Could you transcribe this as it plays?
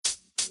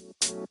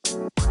Hey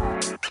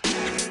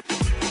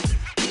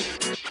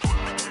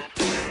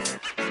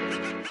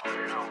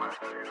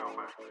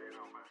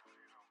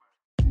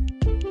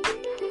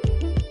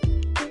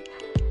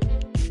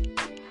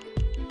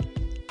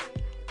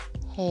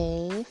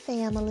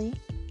family,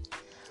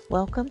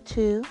 welcome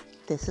to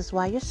This Is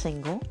Why You're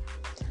Single,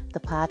 the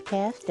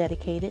podcast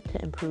dedicated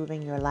to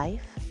improving your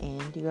life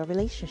and your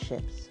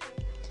relationships.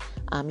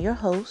 I'm your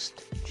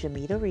host,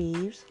 Jamita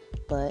Reeves,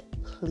 but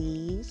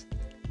please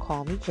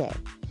call me Jay.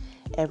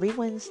 Every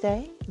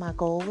Wednesday, my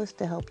goal is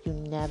to help you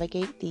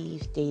navigate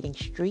these dating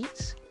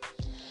streets,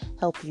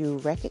 help you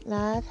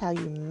recognize how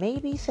you may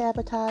be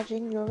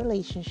sabotaging your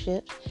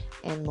relationships,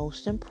 and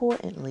most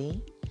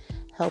importantly,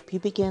 help you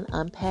begin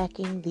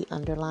unpacking the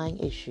underlying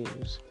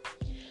issues.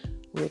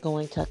 We're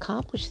going to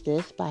accomplish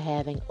this by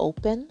having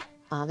open,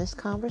 honest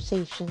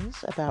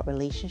conversations about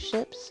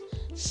relationships,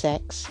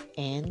 sex,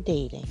 and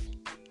dating.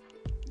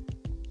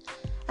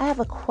 I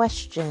have a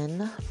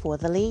question for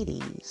the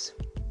ladies.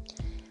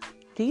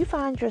 Do you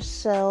find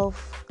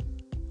yourself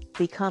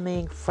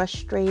becoming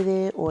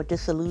frustrated or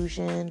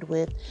disillusioned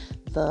with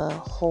the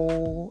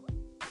whole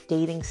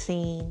dating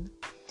scene?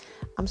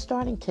 I'm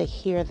starting to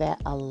hear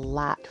that a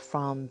lot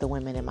from the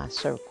women in my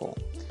circle.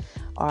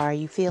 Are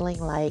you feeling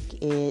like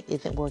it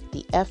isn't worth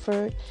the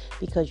effort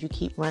because you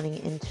keep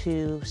running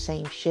into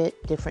same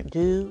shit, different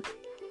dude?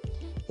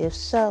 If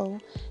so,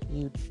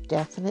 you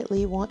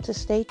definitely want to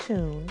stay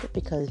tuned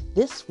because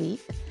this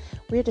week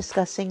we're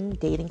discussing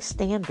dating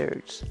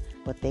standards,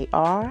 what they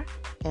are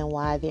and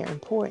why they're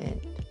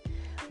important.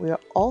 We're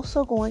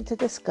also going to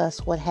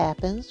discuss what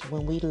happens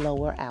when we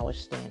lower our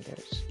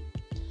standards.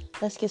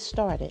 Let's get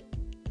started.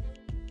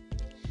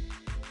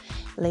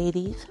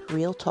 Ladies,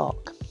 real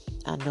talk.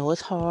 I know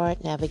it's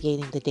hard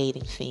navigating the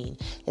dating scene,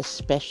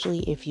 especially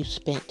if you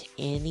spent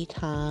any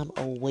time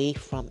away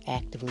from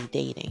actively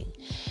dating.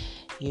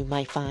 You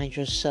might find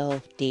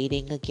yourself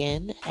dating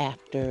again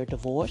after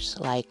divorce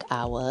like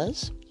I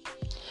was,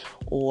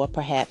 or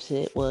perhaps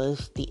it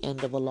was the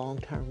end of a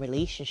long-term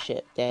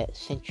relationship that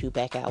sent you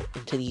back out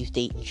into these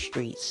dating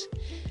streets.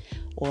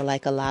 Or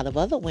like a lot of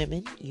other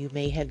women, you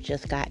may have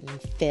just gotten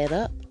fed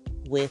up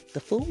with the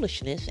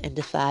foolishness and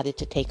decided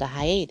to take a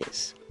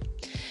hiatus.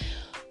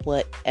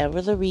 Whatever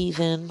the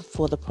reason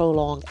for the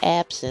prolonged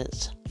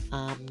absence,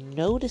 I'm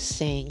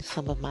noticing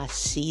some of my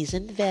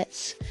seasoned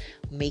vets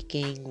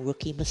making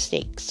rookie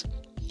mistakes.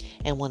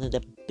 And one of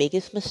the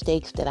biggest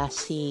mistakes that I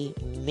see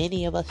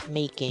many of us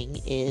making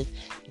is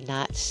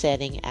not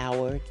setting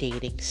our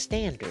dating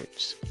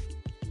standards.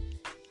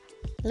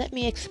 Let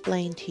me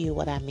explain to you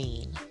what I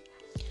mean.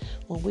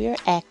 When we're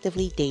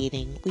actively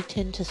dating, we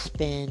tend to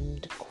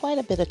spend quite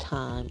a bit of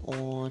time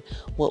on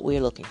what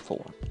we're looking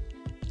for,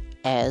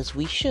 as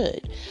we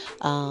should.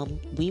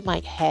 We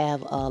might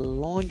have a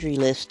laundry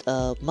list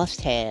of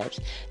must-haves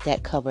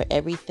that cover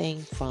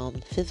everything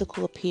from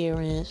physical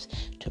appearance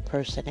to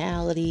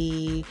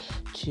personality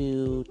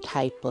to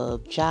type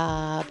of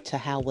job to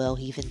how well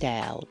he's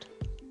endowed.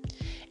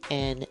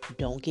 And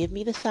don't give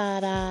me the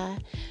side eye.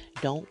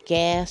 Don't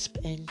gasp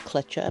and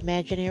clutch your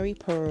imaginary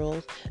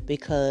pearls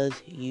because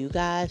you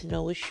guys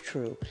know it's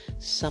true.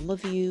 Some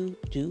of you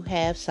do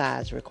have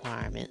size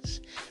requirements.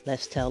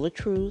 Let's tell the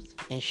truth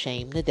and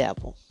shame the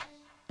devil.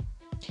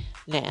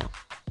 Now,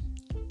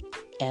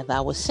 as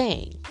I was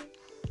saying,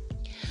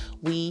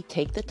 we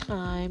take the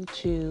time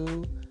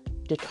to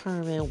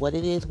determine what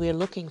it is we're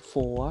looking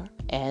for,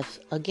 as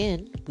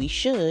again, we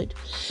should,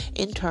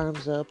 in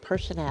terms of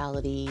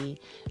personality,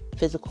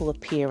 physical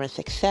appearance,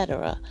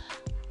 etc.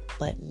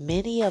 But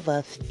many of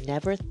us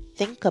never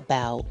think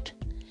about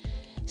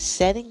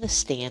setting the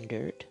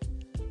standard,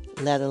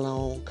 let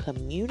alone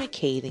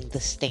communicating the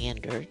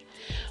standard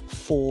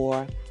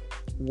for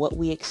what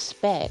we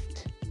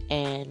expect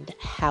and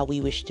how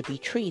we wish to be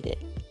treated.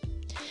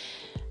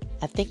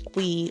 I think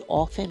we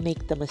often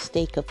make the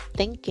mistake of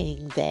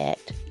thinking that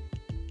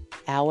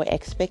our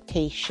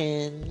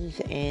expectations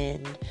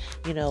and,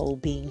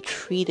 being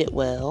treated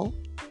well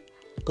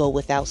go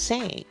without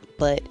saying,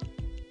 but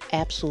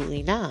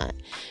absolutely not.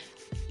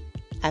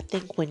 I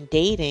think when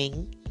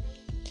dating,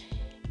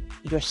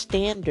 your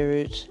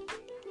standards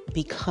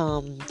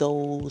become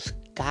those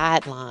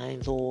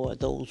guidelines or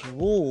those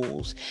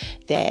rules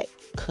that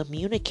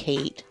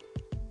communicate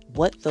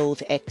what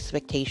those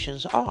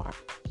expectations are.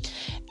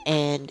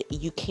 And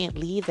you can't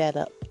leave that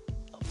up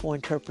for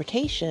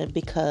interpretation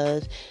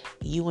because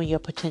you and your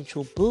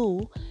potential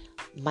boo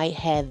might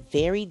have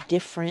very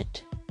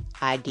different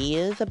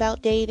ideas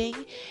about dating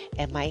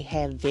and might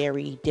have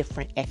very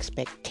different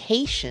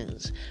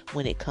expectations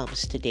when it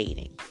comes to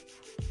dating.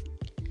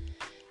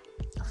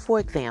 For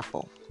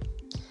example,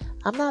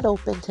 I'm not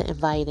open to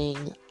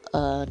inviting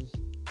a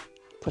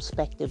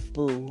prospective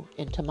boo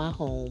into my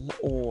home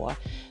or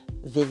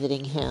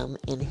visiting him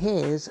in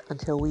his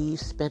until we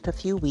spent a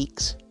few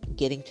weeks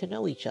getting to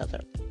know each other.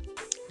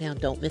 Now,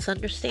 don't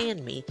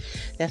misunderstand me.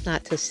 That's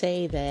not to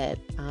say that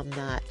I'm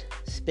not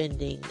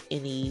spending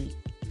any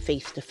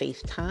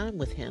face-to-face time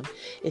with him.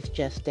 It's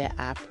just that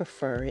I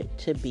prefer it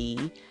to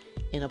be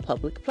in a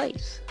public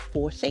place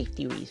for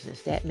safety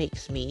reasons. That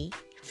makes me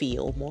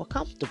feel more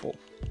comfortable.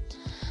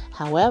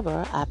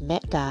 However, I've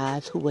met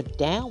guys who were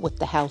down with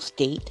the house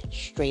date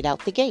straight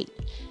out the gate.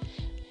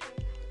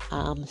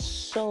 I'm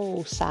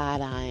so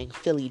side-eyeing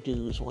Philly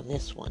dudes on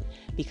this one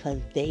because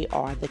they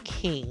are the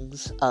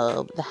kings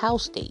of the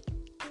house date.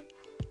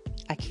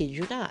 I kid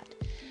you not.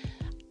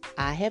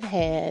 I have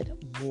had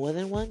more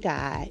than one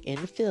guy in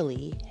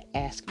Philly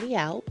ask me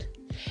out,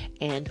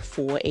 and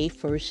for a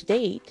first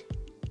date,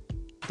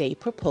 they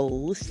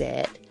propose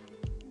that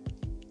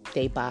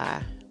they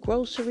buy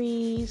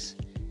groceries,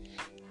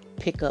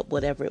 pick up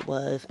whatever it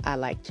was I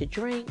like to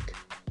drink,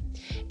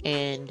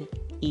 and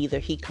either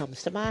he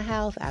comes to my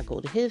house, I go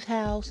to his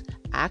house,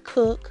 I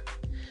cook,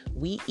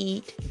 we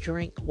eat,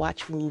 drink,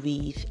 watch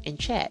movies, and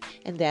chat.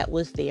 And that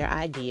was their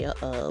idea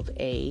of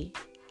a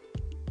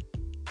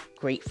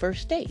great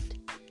first date.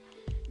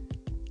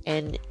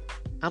 And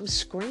I'm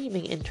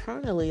screaming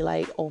internally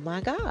like, oh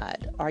my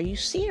God, are you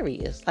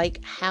serious?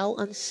 Like, how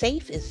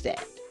unsafe is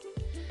that?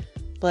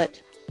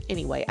 But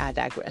anyway, I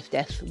digress.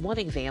 That's one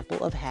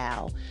example of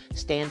how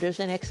standards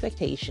and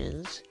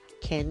expectations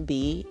can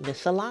be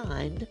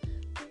misaligned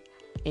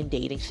in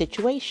dating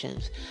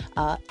situations.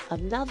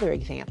 Another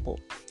example,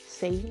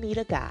 say you meet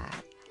a guy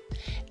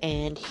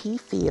and he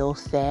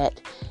feels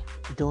that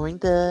during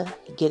the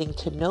getting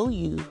to know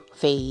you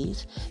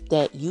phase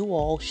that you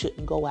all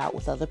shouldn't go out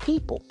with other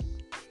people.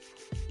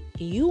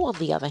 You, on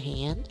the other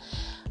hand,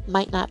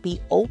 might not be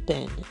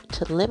open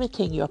to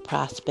limiting your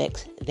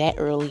prospects that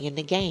early in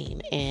the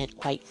game, and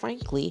quite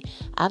frankly,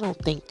 I don't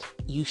think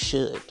you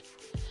should.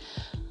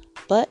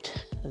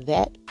 But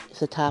that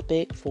is a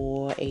topic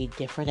for a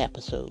different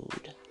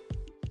episode.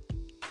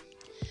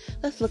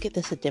 Let's look at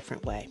this a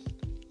different way.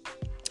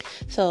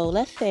 So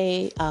let's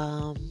say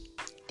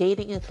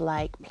dating is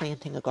like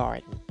planting a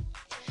garden.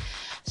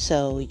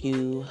 So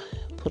you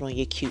put on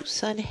your cute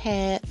sun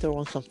hat, throw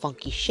on some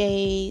funky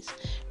shades,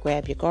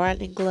 grab your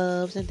gardening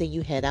gloves, and then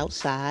you head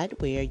outside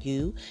where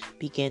you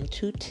begin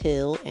to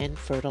till and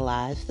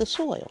fertilize the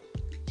soil.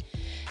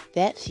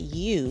 That's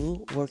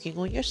you working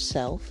on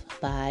yourself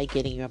by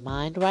getting your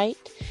mind right,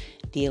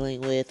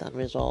 dealing with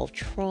unresolved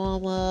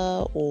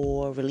trauma,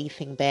 or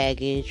releasing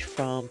baggage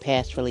from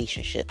past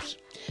relationships.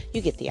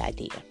 You get the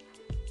idea.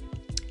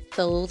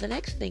 So the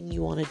next thing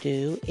you want to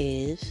do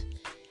is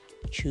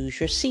choose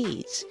your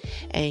seeds.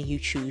 And you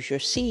choose your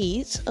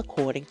seeds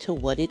according to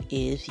what it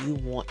is you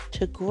want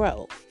to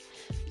grow.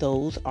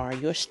 Those are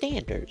your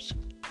standards.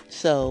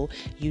 So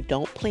you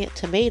don't plant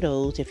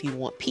tomatoes if you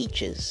want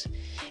peaches.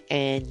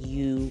 And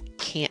you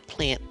can't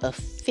plant a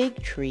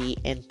fig tree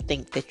and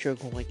think that you're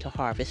going to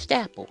harvest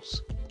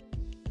apples.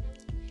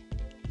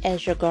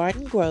 As your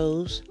garden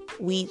grows,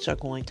 weeds are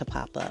going to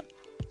pop up.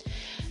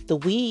 The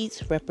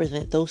weeds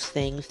represent those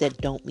things that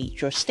don't meet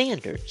your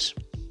standards.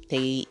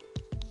 They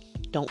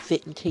don't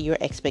fit into your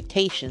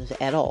expectations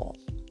at all.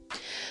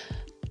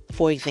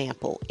 For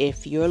example,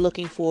 if you're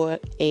looking for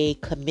a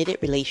committed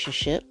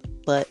relationship,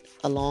 but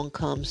along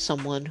comes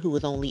someone who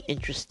is only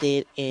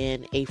interested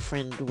in a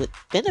friend with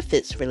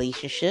benefits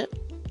relationship,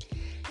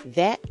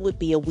 that would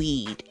be a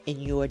weed in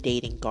your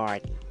dating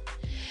garden.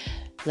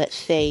 Let's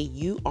say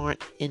you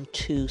aren't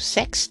into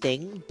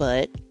sexting,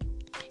 but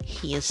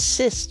he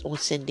insists on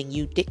sending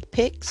you dick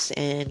pics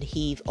and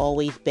he's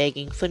always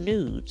begging for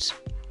nudes.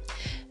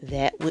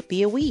 That would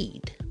be a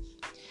weed.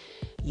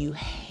 You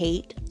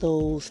hate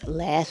those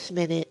last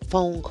minute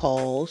phone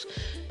calls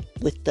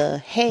with the,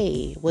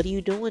 hey, what are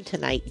you doing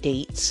tonight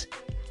dates?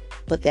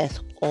 But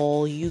that's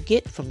all you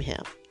get from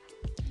him.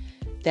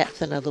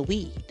 That's another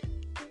weed.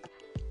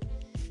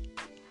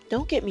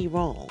 Don't get me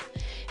wrong.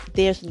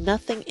 There's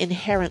nothing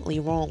inherently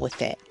wrong with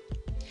that.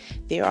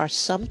 There are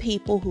some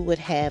people who would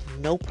have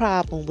no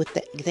problem with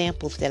the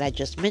examples that I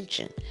just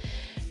mentioned.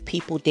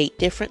 People date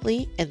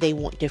differently and they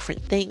want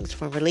different things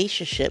from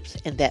relationships,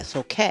 and that's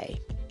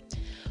okay.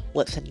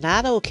 What's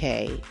not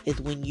okay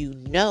is when you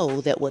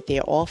know that what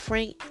they're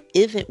offering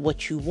isn't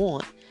what you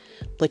want,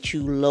 but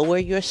you lower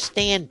your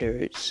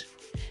standards,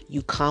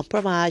 you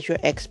compromise your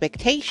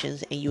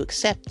expectations, and you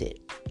accept it.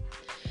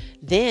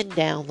 Then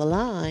down the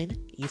line,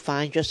 you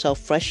find yourself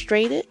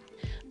frustrated,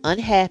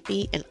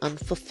 unhappy, and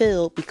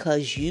unfulfilled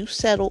because you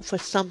settled for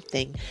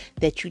something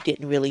that you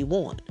didn't really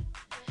want.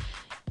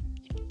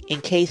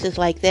 In cases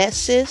like that,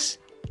 sis,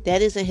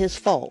 that isn't his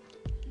fault.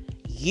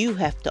 You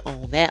have to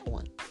own that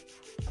one.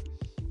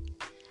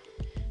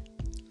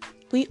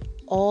 We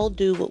all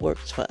do what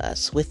works for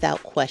us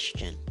without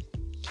question.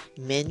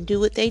 Men do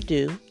what they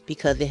do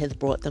because it has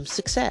brought them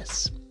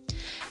success.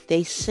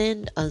 They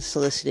send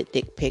unsolicited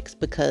dick pics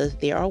because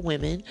there are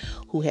women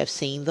who have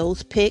seen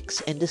those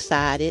pics and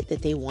decided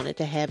that they wanted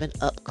to have an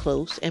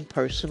up-close and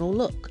personal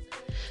look.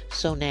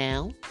 So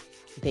now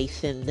they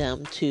send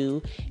them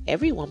to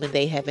every woman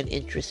they have an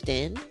interest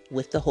in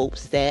with the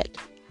hopes that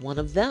one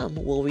of them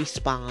will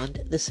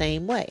respond the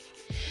same way.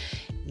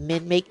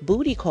 Men make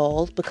booty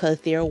calls because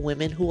there are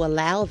women who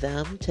allow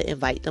them to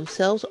invite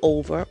themselves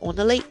over on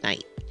a late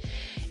night.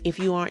 If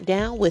you aren't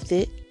down with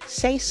it,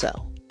 say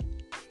so.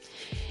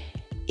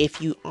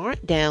 If you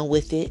aren't down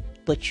with it,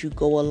 but you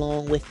go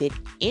along with it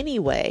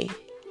anyway,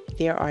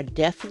 there are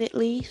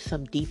definitely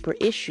some deeper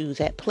issues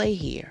at play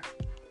here.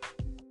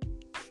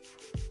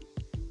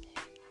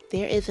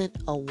 There isn't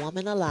a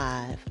woman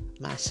alive,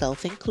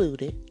 myself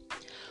included,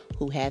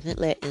 who hasn't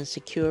let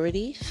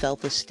insecurity,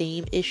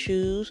 self-esteem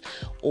issues,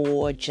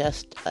 or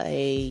just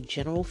a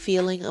general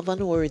feeling of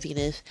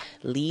unworthiness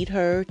lead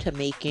her to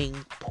making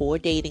poor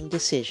dating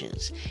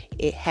decisions.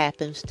 It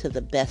happens to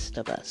the best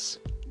of us.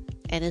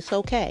 And it's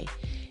okay.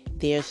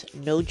 There's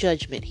no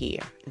judgment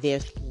here.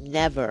 There's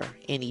never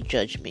any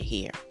judgment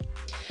here.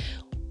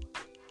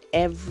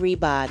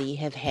 Everybody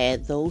has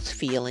had those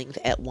feelings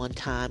at one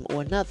time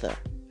or another,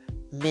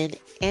 men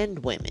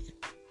and women.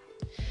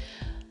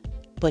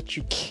 But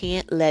you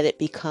can't let it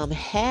become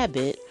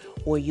habit,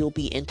 or you'll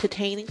be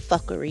entertaining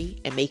fuckery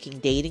and making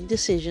dating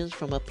decisions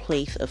from a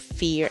place of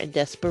fear and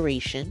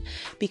desperation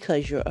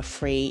because you're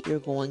afraid you're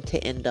going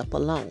to end up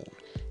alone.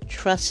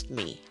 Trust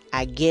me,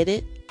 I get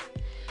it,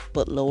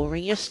 but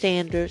lowering your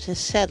standards and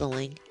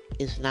settling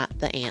is not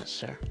the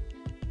answer.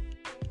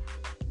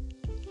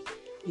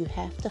 You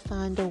have to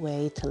find a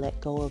way to let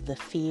go of the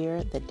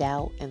fear, the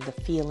doubt, and the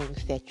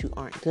feelings that you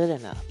aren't good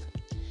enough.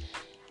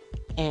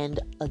 And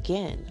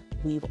again,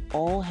 we've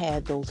all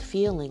had those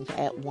feelings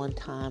at one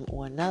time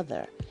or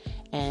another.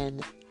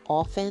 And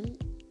often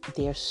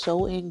they're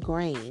so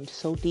ingrained,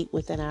 so deep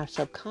within our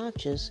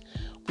subconscious,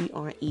 we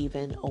aren't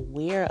even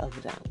aware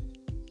of them.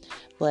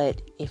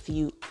 But if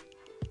you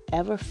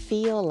ever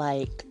feel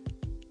like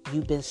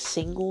you've been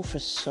single for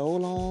so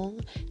long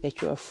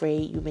that you're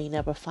afraid you may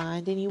never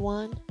find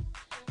anyone,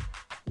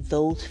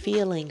 those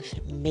feelings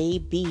may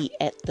be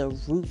at the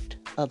root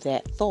of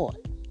that thought.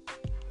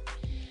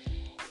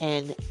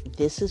 And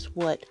this is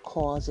what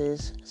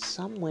causes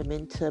some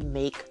women to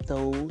make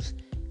those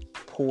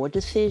poor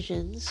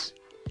decisions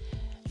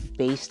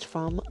based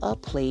from a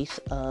place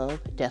of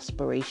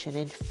desperation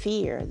and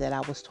fear that I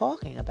was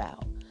talking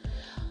about.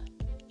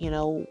 You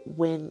know,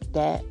 when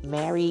that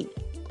married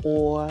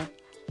or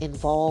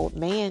involved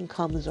man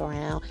comes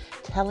around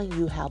telling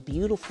you how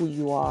beautiful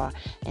you are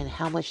and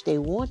how much they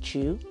want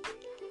you,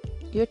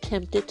 you're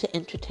tempted to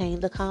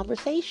entertain the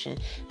conversation.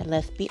 And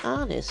let's be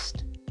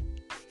honest,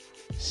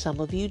 some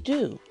of you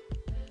do.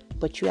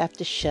 But you have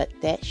to shut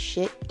that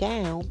shit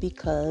down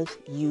because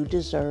you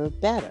deserve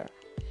better.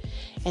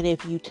 And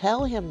if you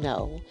tell him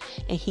no,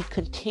 and he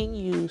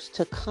continues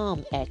to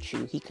come at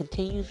you, he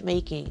continues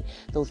making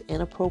those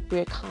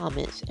inappropriate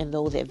comments and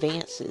those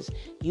advances,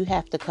 you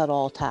have to cut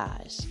all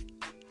ties.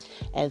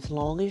 As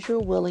long as you're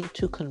willing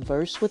to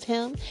converse with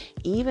him,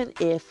 even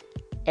if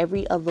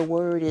every other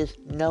word is,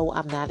 no,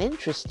 I'm not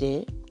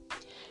interested,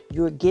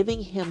 you're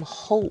giving him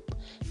hope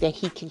that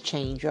he can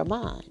change your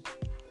mind.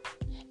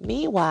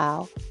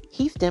 Meanwhile,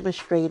 he's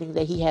demonstrating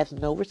that he has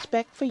no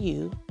respect for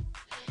you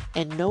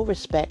and no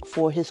respect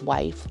for his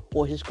wife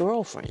or his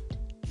girlfriend.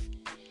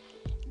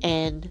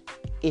 And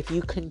if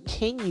you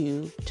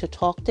continue to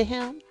talk to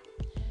him,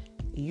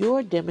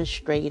 you're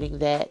demonstrating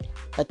that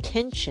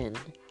attention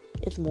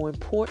is more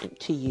important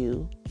to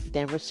you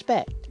than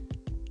respect.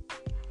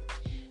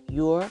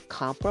 You're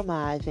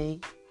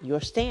compromising your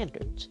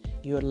standards.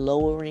 You're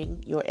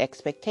lowering your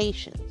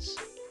expectations.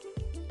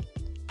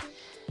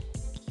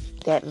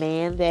 That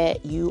man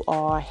that you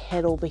are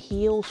head over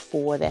heels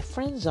for, that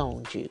friend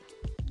zoned you,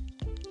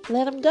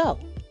 let him go.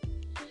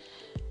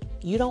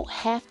 You don't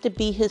have to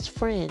be his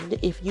friend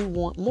if you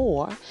want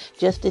more,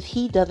 just as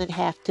he doesn't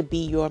have to be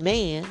your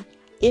man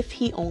if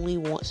he only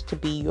wants to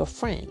be your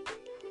friend.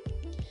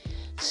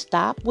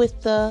 Stop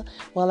with the,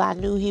 well, I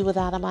knew he was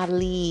out of my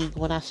league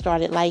when I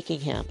started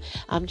liking him.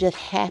 I'm just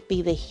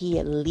happy that he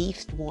at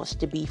least wants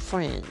to be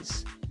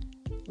friends.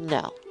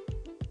 No.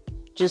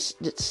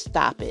 Just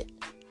stop it.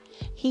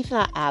 He's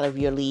not out of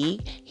your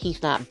league.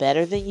 He's not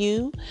better than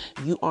you.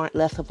 You aren't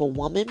less of a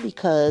woman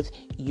because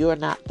you're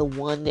not the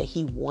one that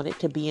he wanted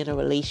to be in a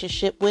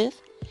relationship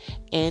with.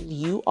 And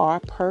you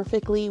are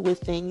perfectly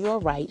within your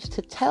rights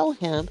to tell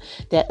him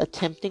that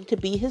attempting to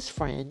be his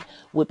friend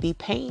would be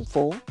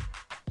painful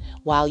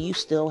while you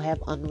still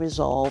have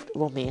unresolved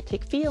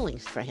romantic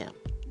feelings for him.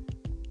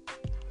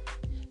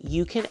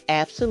 You can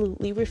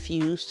absolutely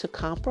refuse to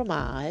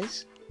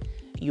compromise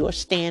your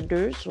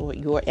standards or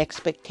your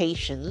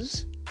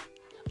expectations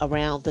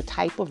around the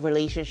type of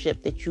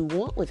relationship that you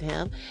want with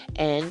him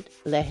and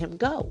let him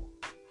go.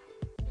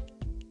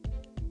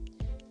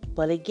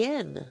 But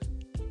again,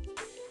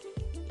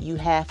 you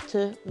have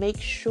to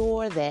make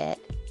sure that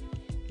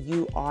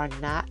you are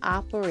not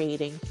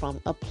operating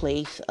from a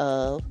place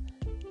of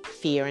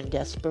fear and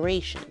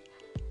desperation.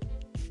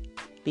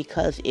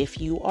 Because if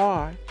you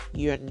are,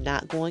 you're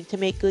not going to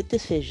make good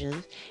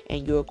decisions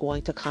and you're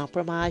going to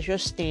compromise your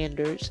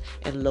standards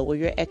and lower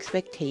your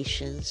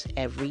expectations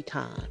every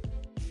time.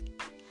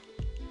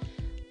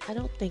 I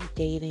don't think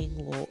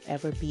dating will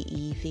ever be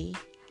easy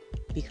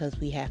because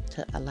we have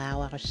to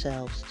allow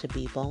ourselves to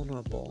be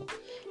vulnerable,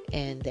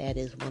 and that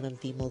is one of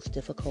the most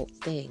difficult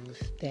things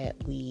that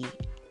we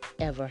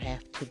ever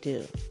have to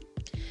do.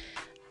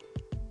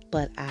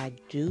 But I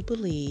do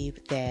believe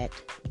that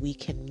we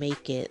can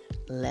make it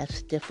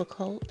less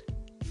difficult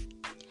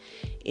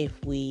if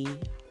we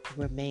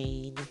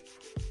remain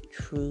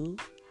true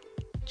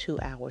to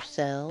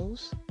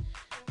ourselves,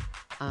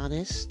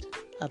 honest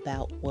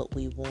about what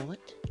we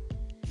want,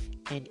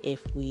 and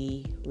if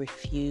we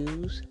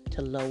refuse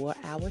to lower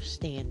our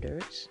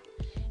standards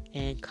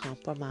and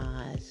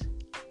compromise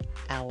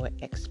our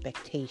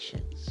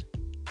expectations.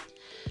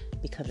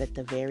 Because at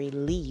the very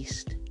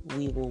least,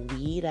 we will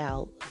weed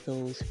out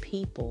those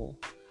people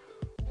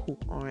who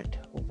aren't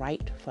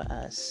right for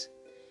us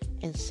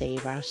and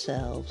save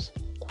ourselves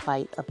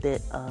quite a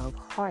bit of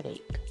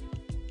heartache.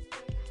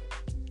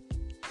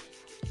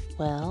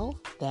 Well,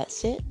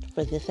 that's it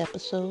for this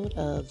episode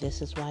of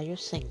This Is Why You're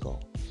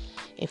Single.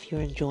 If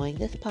you're enjoying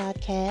this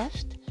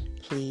podcast,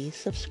 please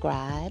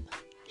subscribe,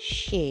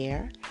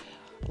 share,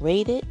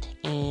 rate it,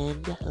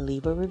 and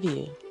leave a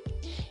review.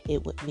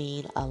 It would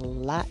mean a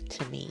lot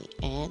to me,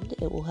 and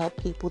it will help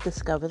people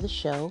discover the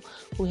show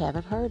who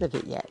haven't heard of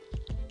it yet.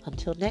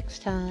 Until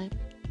next time,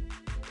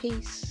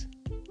 peace.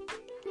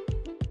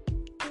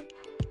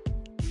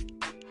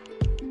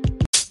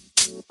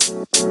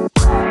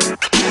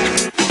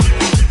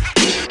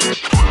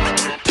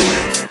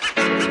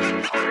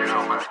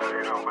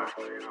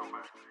 You know,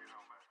 man.